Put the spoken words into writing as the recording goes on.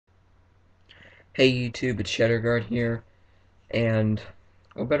Hey YouTube, it's Shatterguard here, and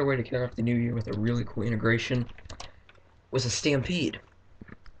what better way to kick off the new year with a really cool integration was a Stampede.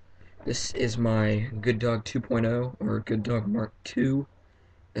 This is my Good Dog 2.0, or Good Dog Mark II,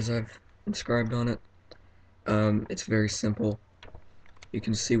 as I've inscribed on it. It's very simple. You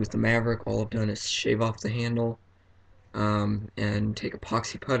can see with the Maverick, all I've done is shave off the handle, and take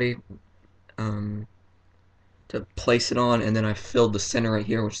epoxy putty, um, to place it on, and then I filled the center right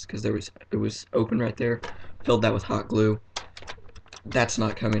here, which is because it was open right there. Filled that with hot glue. That's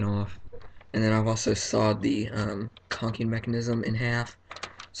not coming off. And then I've also sawed the conking mechanism in half.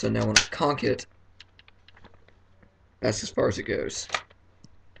 So now when I conk it, that's as far as it goes.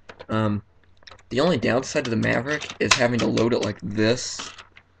 Um, the only downside to the Maverick is having to load it like this,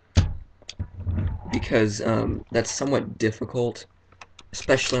 because that's somewhat difficult,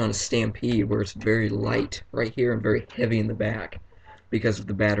 especially on a Stampede where it's very light right here and very heavy in the back because of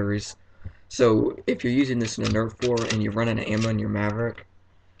the batteries. So if you're using this in a Nerf war and you're running ammo in your Maverick,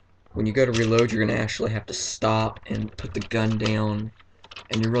 when you go to reload, you're going to actually have to stop and put the gun down,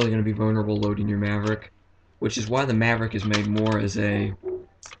 and you're really going to be vulnerable loading your Maverick, which is why the Maverick is made more as a,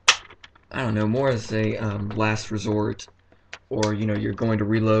 I don't know, more as a last resort, or, you know, you're going to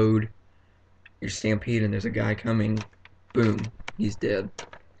reload your Stampede and there's a guy coming, boom, he's dead.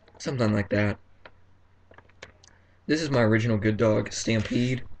 Something like that. This is my original Good Dog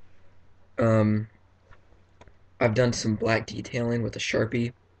Stampede. Um, I've done some black detailing with a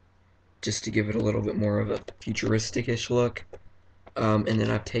Sharpie, just to give it a little bit more of a futuristic-ish look. And then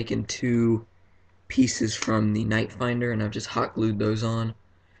I've taken two pieces from the Night Finder and I've just hot glued those on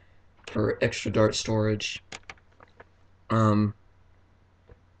for extra dart storage. Um,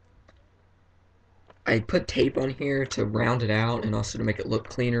 I put tape on here to round it out and also to make it look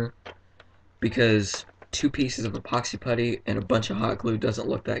cleaner, because two pieces of epoxy putty and a bunch of hot glue doesn't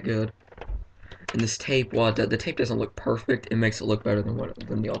look that good. And this tape, while the tape doesn't look perfect, it makes it look better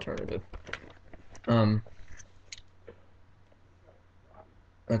than the alternative. Um,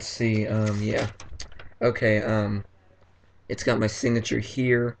 let's see. Yeah. Okay. It's got my signature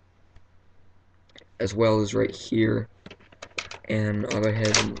here as well as right here, and I'll go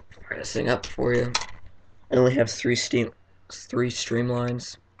ahead and fire this thing up for you. It only has three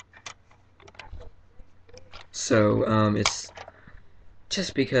streamlines, so it's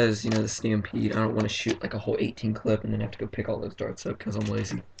just because, you know, the Stampede, I don't want to shoot like a whole 18 clip and then have to go pick all those darts up because I'm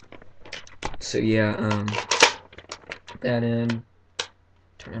lazy. So yeah, put that in,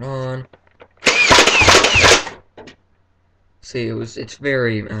 turn it on. See, it's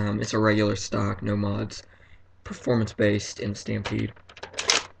very, it's a regular stock, no mods, performance based in Stampede.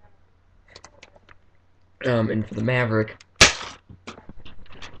 And for the Maverick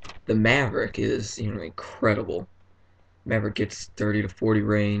is, you know, incredible. Maverick gets 30 to 40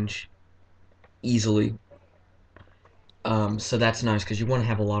 range easily. So that's nice because you want to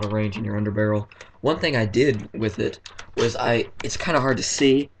have a lot of range in your underbarrel. One thing I did with it was it's kind of hard to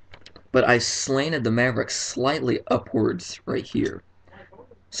see, but I slanted the Maverick slightly upwards right here.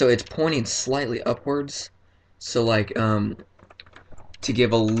 So it's pointing slightly upwards. So like, to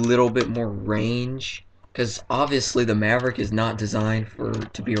give a little bit more range, because obviously the Maverick is not designed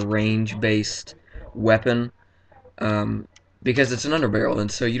to be a range-based weapon, because it's an underbarrel, and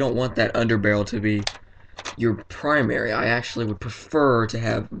so you don't want that underbarrel to be your primary. I actually would prefer to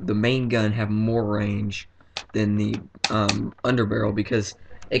have the main gun have more range than the underbarrel, because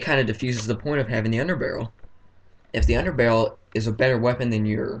it kind of diffuses the point of having the underbarrel. If the underbarrel is a better weapon than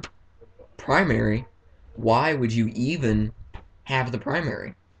your primary, why would you even have the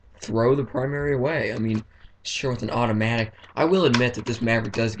primary? Throw the primary away. I mean, sure, with an automatic, I will admit that this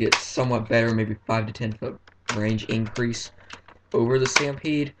Maverick does get somewhat better, maybe 5 to 10 foot range increase over the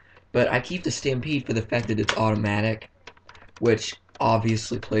Stampede, but I keep the Stampede for the fact that it's automatic, which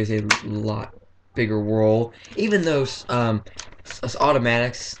obviously plays a lot bigger role. Even though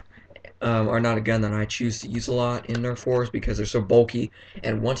automatics are not a gun that I choose to use a lot in Nerf wars because they're so bulky,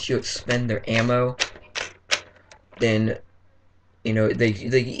 and once you expend their ammo, then, you know, they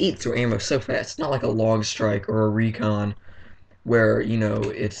eat through ammo so fast. It's not like a long strike or a recon where, you know,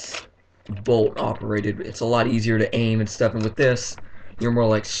 it's bolt operated. It's a lot easier to aim and stuff, and with this, you're more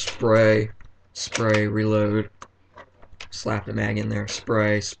like spray, spray, reload, slap the mag in there,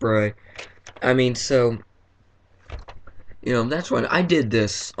 spray, spray. I mean, so, you know, that's why I did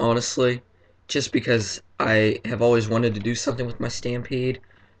this, honestly, just because I have always wanted to do something with my Stampede.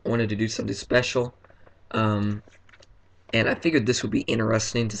 I wanted to do something special, um, and I figured this would be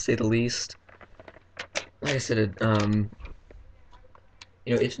interesting, to say the least. Like I said,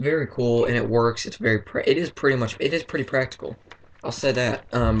 you know, it's very cool and it works. It is pretty practical. I'll say that.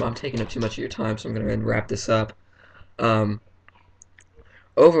 I'm taking up too much of your time, so I'm gonna go ahead and wrap this up. Um,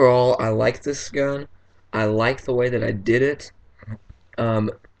 Overall, I like this gun. I like the way that I did it. Um,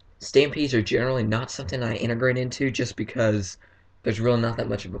 Stampedes are generally not something I integrate into just because there's really not that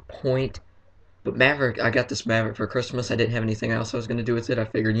much of a point. But Maverick, I got this Maverick for Christmas. I didn't have anything else I was going to do with it. I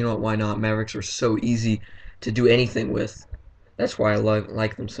figured, you know what, why not? Mavericks are so easy to do anything with. That's why I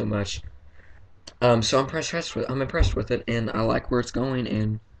like them so much. So I'm impressed with it, and I like where it's going.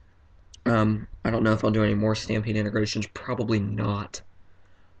 And I don't know if I'll do any more Stampede integrations. Probably not.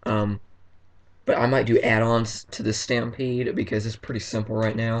 Um, but I might do add-ons to the Stampede because it's pretty simple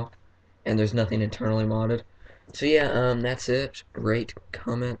right now, and there's nothing internally modded. So yeah, that's it. Rate,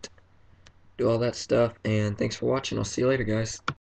 comment, do all that stuff, and thanks for watching. I'll see you later, guys.